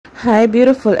Hi,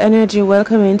 beautiful energy.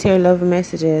 Welcome into your love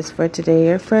messages for today.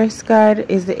 Your first card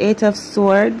is the Eight of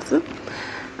Swords.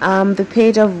 The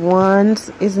Page of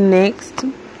Wands is next.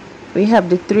 We have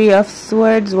the Three of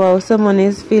Swords. Wow, someone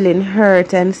is feeling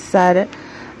hurt and sad.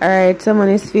 Alright, someone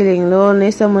is feeling lonely.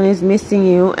 Someone is missing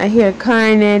you. I hear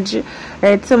carnage.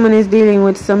 Alright, someone is dealing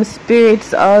with some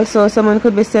spirits also. Someone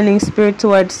could be sending spirit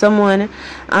towards someone.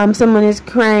 Someone is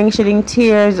crying, shedding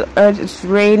tears, or it's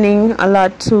raining a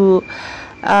lot too.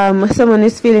 Someone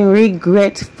is feeling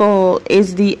regretful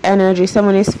is the energy.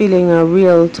 Someone is feeling a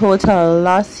real total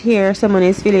loss here. Someone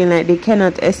is feeling like they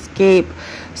cannot escape.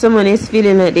 Someone is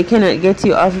feeling like they cannot get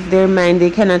you off of their mind.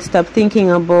 They cannot stop thinking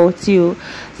about you.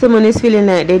 Someone is feeling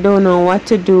like they don't know what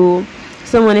to do.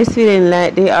 Someone is feeling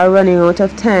like they are running out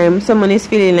of time. Someone is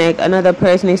feeling like another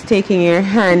person is taking your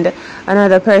hand.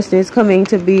 Another person is coming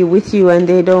to be with you and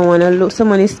they don't want to lose.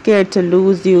 Someone is scared to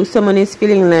lose you. Someone is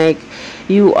feeling like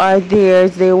you are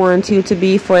theirs. They want you to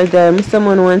be for them.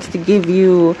 Someone wants to give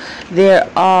you their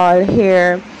all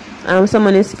here.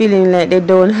 Someone is feeling like they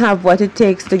don't have what it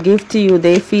takes to give to you.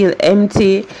 They feel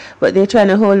empty, but they're trying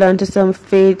to hold on to some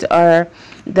faith or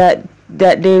that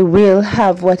they will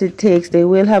have what it takes. They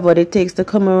will have what it takes to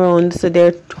come around. So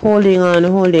they're holding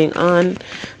on.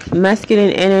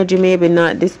 Masculine energy, maybe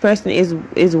not. This person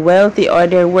is wealthy, or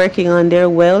they're working on their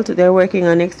wealth. They're working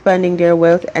on expanding their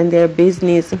wealth and their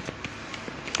business.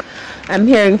 I'm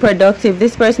hearing productive.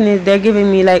 This person they're giving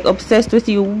me like obsessed with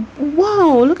you.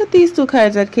 Wow, look at these two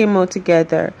cards that came out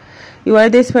together. You are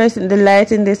this person, the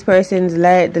light in this person's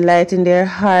light, the light in their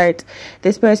heart.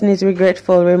 This person is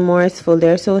regretful, remorseful.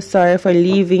 They're so sorry for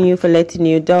leaving you, for letting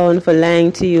you down, for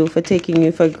lying to you, for taking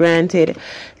you for granted.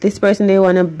 This person, they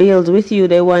want to build with you.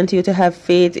 They want you to have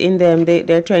faith in them.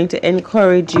 They're trying to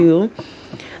encourage you.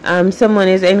 Someone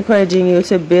is encouraging you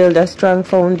to build a strong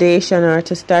foundation or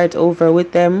to start over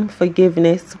with them.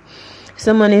 Forgiveness.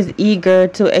 Someone is eager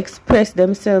to express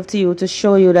themselves to you, to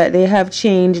show you that they have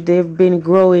changed, they've been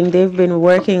growing, they've been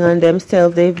working on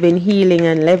themselves, they've been healing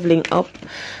and leveling up.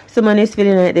 Someone is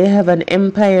feeling like they have an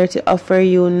empire to offer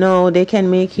you. No, they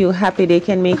can make you happy, they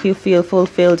can make you feel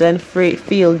fulfilled and free,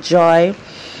 feel joy.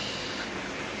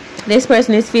 This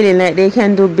person is feeling like they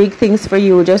can do big things for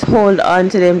you. Just hold on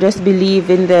to them, just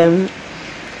believe in them.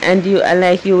 And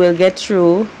you will get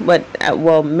through. But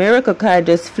well, miracle card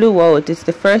just flew out. It's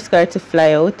the first card to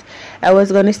fly out. I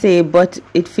was gonna say, but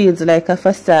it feels like a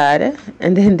facade.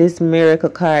 And then this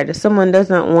miracle card. Someone does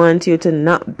not want you to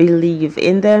not believe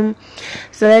in them.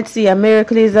 So let's see. A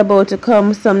miracle is about to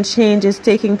come. Some change is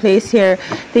taking place here.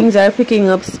 Things are picking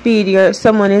up speed.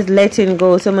 Someone is letting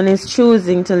go. Someone is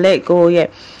choosing to let go. Yeah.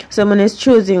 Someone is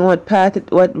choosing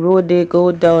what road they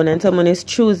go down, and someone is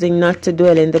choosing not to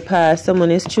dwell in the past.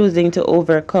 Someone is choosing to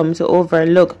overcome, to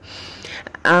overlook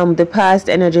the past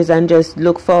energies and just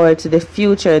look forward to the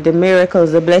future, the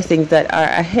miracles, the blessings that are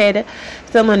ahead.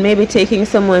 Someone may be taking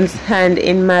someone's hand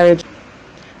in marriage.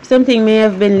 Something may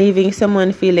have been leaving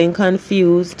someone feeling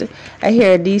confused. I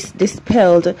hear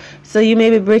dispelled. So you may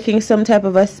be breaking some type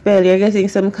of a spell. You're getting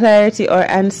some clarity or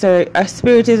answer. Our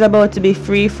spirit is about to be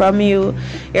free from you.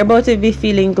 You're about to be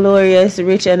feeling glorious,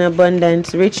 rich and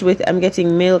abundant. Rich with, I'm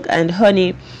getting milk and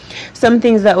honey. Some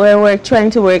things that were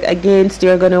trying to work against you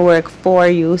are going to work for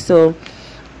you. So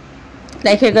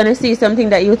like you're going to see something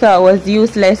that you thought was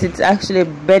useless. It's actually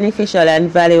beneficial and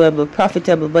valuable,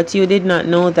 profitable. But you did not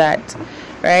know that.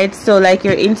 Right, so like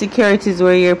your insecurities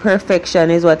were your perfection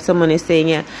is what someone is saying.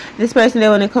 Yeah, this person, they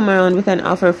want to come around with an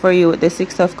offer for you with the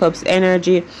Six of Cups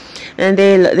energy, and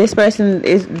this person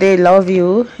they love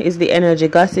you is the energy.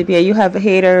 Gossip. Yeah, you have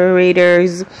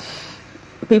raiders,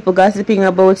 people gossiping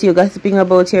about you, gossiping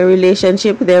about your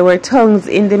relationship. There were tongues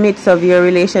in the midst of your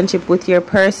relationship with your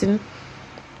person.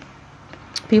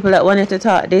 People that wanted to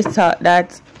talk this, talk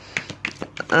that.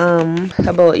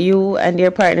 About you and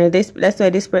your partner. That's why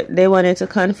they wanted to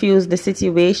confuse the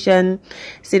situation.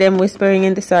 See them whispering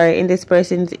in this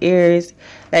person's ears.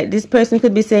 Like this person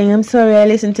could be saying, I'm sorry, I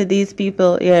listened to these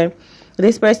people. Yeah,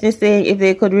 this person is saying if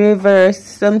they could reverse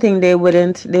something, they would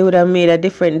have made a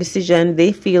different decision.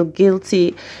 They feel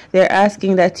guilty. They're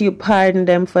asking that you pardon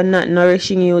them for not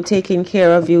nourishing you, taking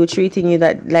care of you, treating you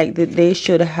that they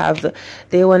should have.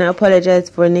 They want to apologize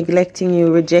for neglecting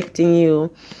you, rejecting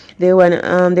you. They want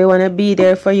to be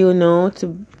there for you now,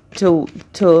 to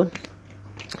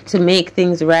make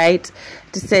things right,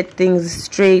 to set things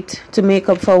straight, to make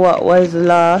up for what was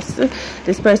lost.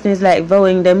 This person is like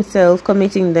vowing themselves,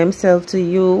 committing themselves to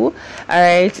you, all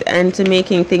right, and to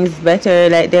making things better.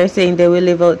 Like they're saying they will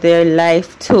live out their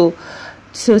life to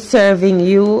serving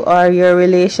you or your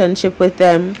relationship with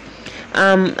them.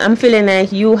 I'm feeling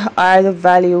like you are the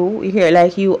value here,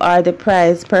 like you are the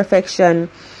prize, perfection.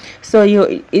 So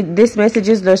this message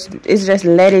is just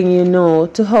letting you know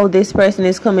to how this person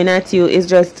is coming at you, is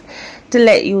just to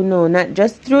let you know, not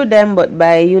just through them but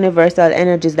by universal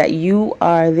energies, that you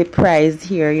are the prize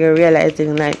here. You're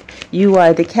realizing like you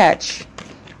are the catch.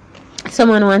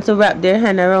 Someone wants to wrap their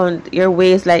hand around your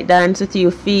waist, like dance with you,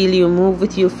 feel you, move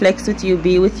with you, flex with you,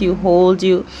 be with you, hold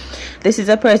you. This is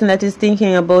a person that is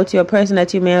thinking about you, a person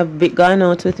that you may have gone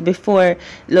out with before.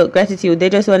 Look, gratitude. They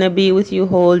just want to be with you,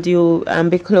 hold you, and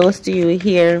be close to you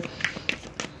here.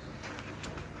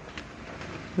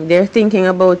 They're thinking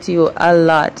about you a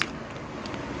lot.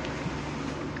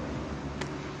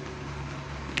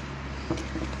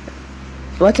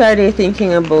 What are they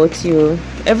thinking about you?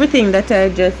 Everything that I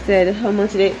just said. How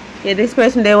much they... Yeah, this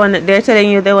person, they're telling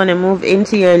you they want to move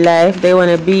into your life. They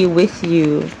want to be with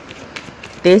you.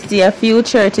 They see a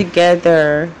future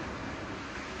together.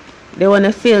 They want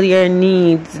to fill your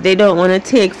needs. They don't want to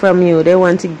take from you. They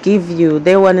want to give you.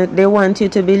 They want you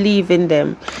to believe in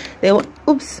them.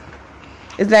 Oops.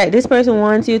 It's like this person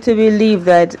wants you to believe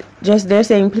that they're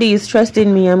saying, please trust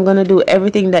in me. I'm going to do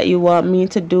everything that you want me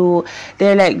to do.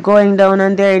 They're like going down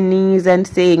on their knees and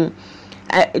saying,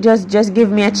 just give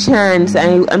me a chance.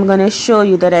 I'm going to show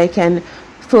you that I can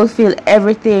fulfill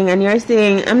everything. And you're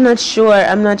saying, I'm not sure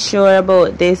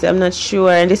about this, I'm not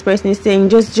sure. And this person is saying,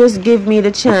 just give me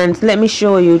the chance, let me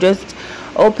show you, just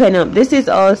open up. This is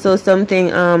also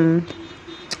something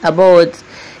about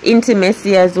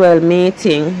intimacy as well,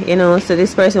 mating, you know. So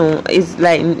this person is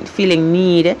like feeling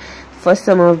need for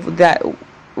some of that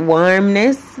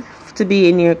warmness, to be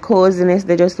in your coziness.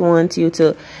 They just want you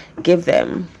to give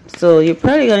them. So you're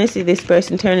probably going to see this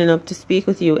person turning up to speak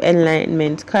with you.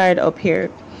 Enlightenment card up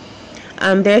here.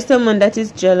 There's someone that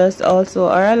is jealous also,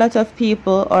 or a lot of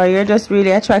people, or you're just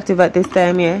really attractive at this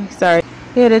time. Yeah, sorry.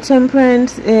 Yeah, the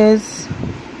Temperance is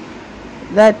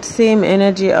that same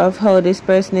energy of how this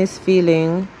person is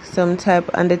feeling, some type.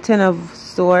 And the Ten of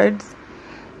Swords,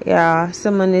 yeah,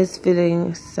 someone is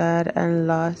feeling sad and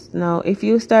lost. Now if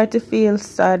you start to feel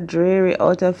sad, dreary,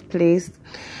 out of place,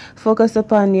 focus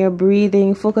upon your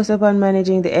breathing, focus upon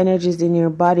managing the energies in your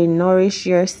body, nourish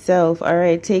yourself. All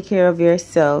right, take care of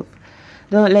yourself.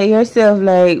 Don't let yourself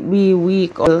like be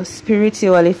weak or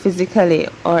spiritually, physically,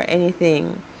 or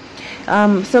anything.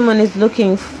 Someone is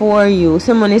looking for you,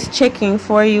 someone is checking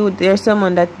for you. There's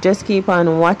someone that just keep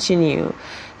on watching you.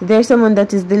 There's someone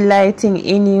that is delighting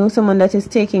in you, someone that is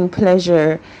taking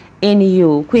pleasure in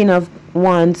you. Queen of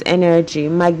Wands energy,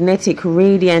 magnetic,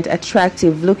 radiant,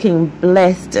 attractive, looking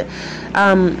blessed,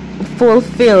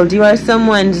 fulfilled. You are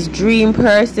someone's dream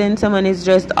person. Someone is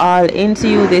just all into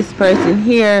you, this person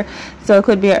here. So it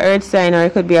could be an earth sign or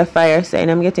it could be a fire sign.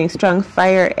 I'm getting strong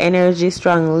fire energy,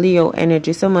 strong Leo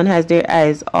energy. Someone has their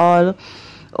eyes all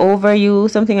over you.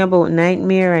 Something about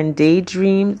nightmare and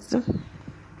daydreams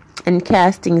and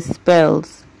casting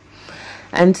spells,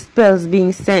 and spells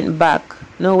being sent back.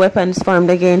 No weapons formed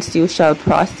against you shall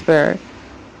prosper.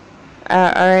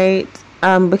 Alright,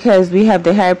 because we have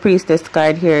the High Priestess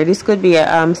card here. This could be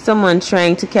someone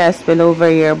trying to cast spell over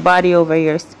your body, over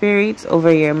your spirit,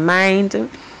 over your mind.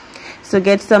 So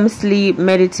get some sleep,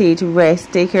 meditate,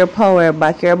 rest, take your power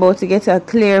back. You're about to get a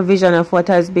clear vision of what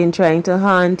has been trying to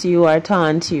haunt you or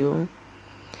taunt you.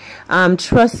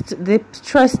 Trust.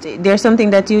 There's something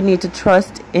that you need to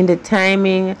trust in the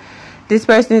timing. This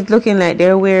person is looking like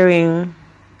they're wearing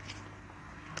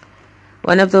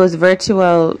one of those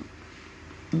virtual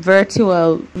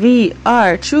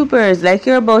VR troopers. Like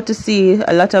you're about to see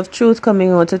a lot of truth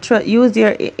coming out. To use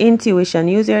your intuition,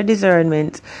 use your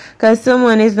discernment, because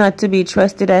someone is not to be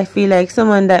trusted. I feel like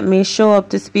someone that may show up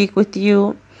to speak with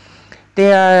you,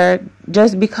 they are,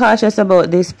 just be cautious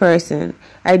about this person.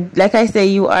 Like I say,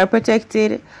 you are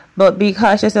protected, but be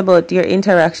cautious about your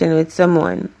interaction with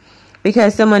someone,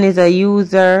 because someone is a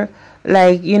user,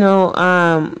 like, you know,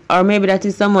 or maybe that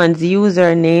is someone's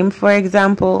username, for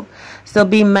example. So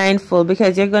be mindful,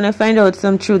 because you're gonna find out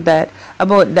some truth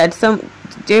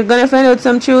you're gonna find out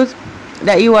some truth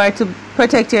that you are to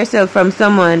protect yourself from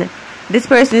someone. This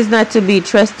person is not to be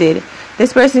trusted.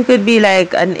 This person could be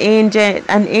like an agent,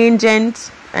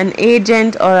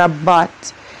 or a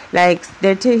bot. Like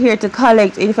they're here to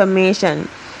collect information,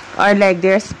 or like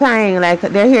they're spying, like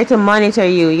they're here to monitor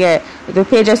you. Yeah, the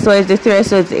Page of Swords, the Three of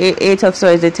Swords, the Eight of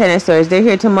Swords, the Ten of Swords. They're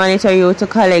here to monitor you, to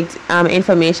collect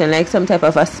information, like some type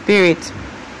of a spirit.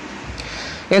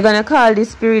 You're gonna call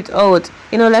this spirit out.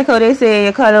 You know, like how they say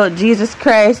you call out Jesus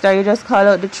Christ, or you just call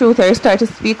out the truth, or you start to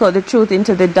speak out the truth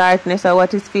into the darkness, or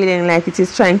what is feeling like it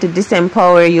is trying to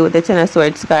disempower you with the Ten of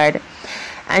Swords card.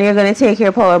 and you're going to take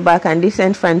your power back and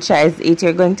disenfranchise it.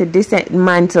 You're going to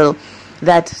dismantle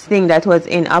that thing that was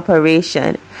in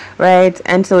operation, right?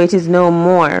 And so it is no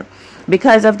more.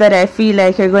 Because of that, I feel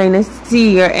like you're going to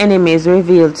see your enemies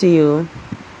revealed to you.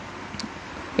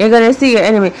 You're going to see your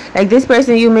enemy. Like this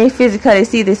person, you may physically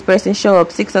see this person show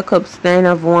up. 6 of Cups, 9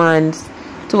 of Wands,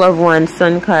 2 of Wands,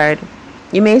 Sun card.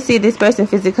 You may see this person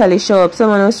physically show up.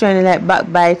 Someone who's trying to like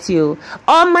backbite you.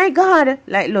 Oh my God.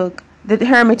 Like look, the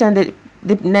Hermit and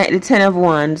the 10 of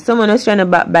Wands. Someone who's trying to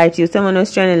backbite you. Someone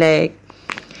who's trying to like,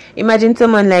 imagine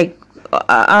someone like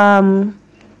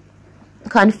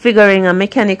configuring a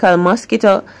mechanical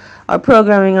mosquito or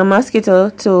programming a mosquito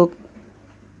to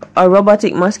a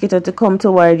robotic mosquito to come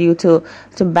toward you to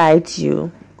bite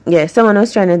you. Yeah, someone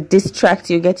who's trying to distract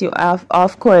you, get you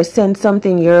off course, send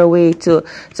something your way to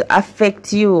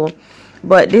affect you.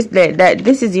 But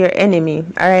this is your enemy,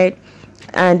 all right?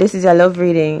 And this is a love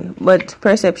reading, but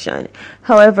perception.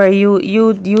 However,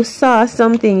 you saw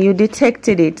something, you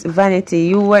detected it, vanity.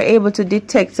 You were able to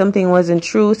detect something wasn't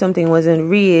true, something wasn't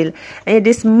real, and you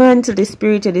dismantled the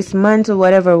spirit, you dismantled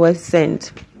whatever was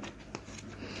sent.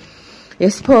 You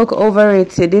spoke over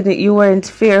it. You weren't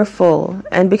fearful,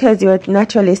 and because you're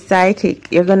naturally psychic,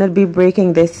 you're gonna be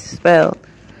breaking this spell.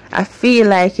 I feel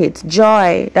like it's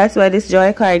joy. That's why this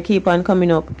joy card keep on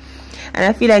coming up. And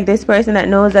I feel like this person that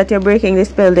knows that you're breaking this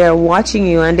spell, they're watching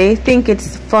you and they think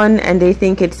it's fun and they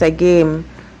think it's a game.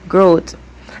 Growth.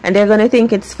 And they're going to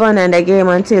think it's fun and a game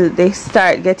until they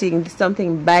start getting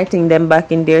something biting them back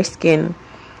in their skin.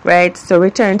 Right? So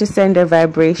return to sender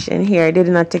vibration here. I did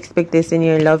not expect this in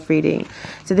your love reading.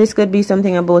 So this could be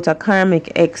something about a karmic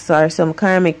ex or some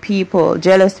karmic people.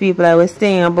 Jealous people. I was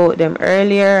saying about them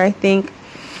earlier, I think.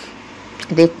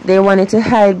 They wanted to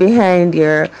hide behind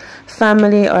your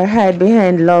family or hide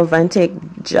behind love and take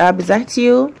jabs at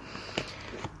you,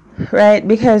 right?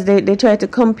 Because they try to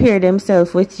compare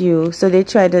themselves with you, so they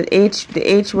try the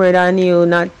H word on you,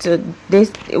 not to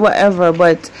this whatever,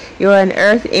 but you're an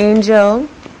earth angel.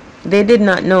 They did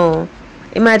not know.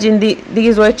 Imagine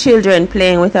these were children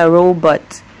playing with a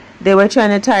robot. They were trying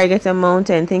to target a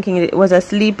mountain, thinking it was a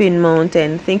sleeping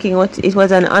mountain, thinking it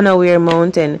was an unaware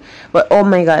mountain. But oh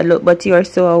my God, look, but you are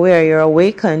so aware, you're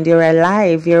awakened, you're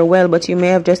alive, you're well, but you may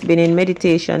have just been in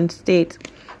meditation state,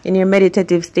 in your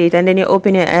meditative state, and then you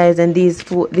open your eyes and these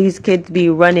kids be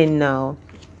running now.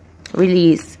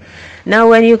 Release. Now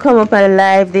when you come up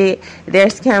alive, they're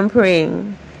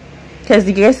scampering. Because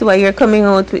guess what? You're coming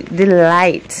out with the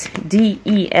light.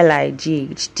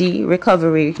 D-E-L-I-G-H-T.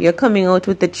 Recovery. You're coming out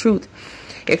with the truth.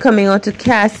 You're coming out to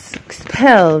cast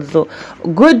spells.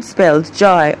 Good spells.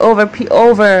 Joy. Over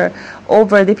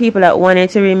the people that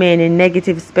wanted to remain in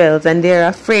negative spells. And they're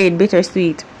afraid.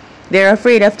 Bittersweet. They're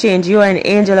afraid of change. You are an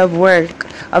angel of work.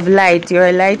 Of light. You're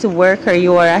a light worker.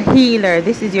 You are a healer.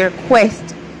 This is your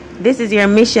quest. This is your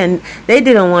mission. They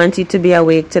didn't want you to be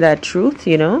awake to that truth,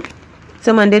 you know.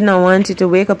 Someone did not want you to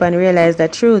wake up and realize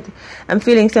that truth. I'm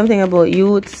feeling something about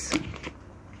youths.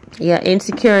 Yeah,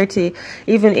 insecurity.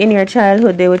 Even in your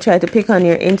childhood, they would try to pick on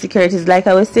your insecurities. Like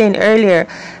I was saying earlier,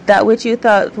 that which you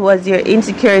thought was your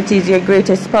insecurities, your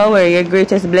greatest power, your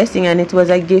greatest blessing, and it was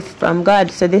a gift from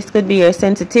God. So this could be your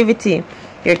sensitivity,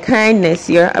 your kindness,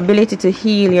 your ability to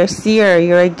heal, your seer.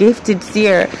 You're a gifted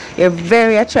seer. You're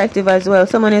very attractive as well.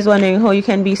 Someone is wondering how you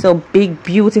can be so big,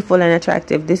 beautiful, and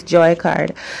attractive. This joy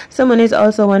card. Someone is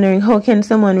also wondering how can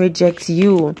someone reject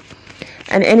you.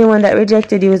 And anyone that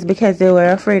rejected you is because they were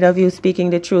afraid of you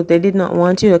speaking the truth. They did not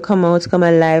want you to come out, come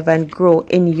alive, and grow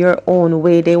in your own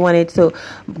way. They wanted to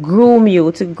groom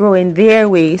you to grow in their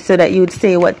way so that you'd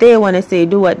say what they want to say,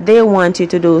 do what they want you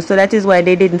to do. So that is why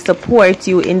they didn't support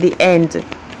you in the end.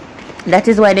 That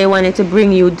is why they wanted to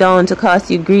bring you down, to cause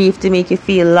you grief, to make you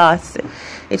feel lost.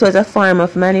 It was a form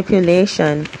of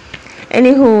manipulation.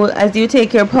 Anywho, as you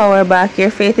take your power back, your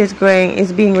faith is growing,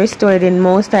 is being restored in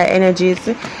most high energies.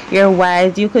 You're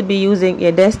wise. You could be using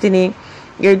your destiny.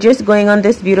 You're just going on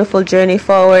this beautiful journey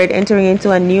forward, entering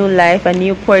into a new life. A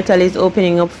new portal is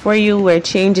opening up for you where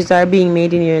changes are being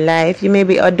made in your life. You may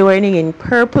be adorning in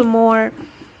purple more,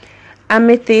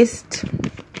 amethyst,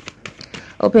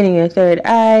 opening your third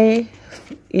eye.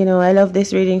 You know, I love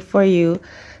this reading for you.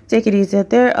 Take it easy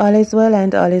out there. All is well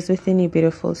and all is within you,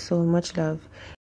 beautiful soul. Much love.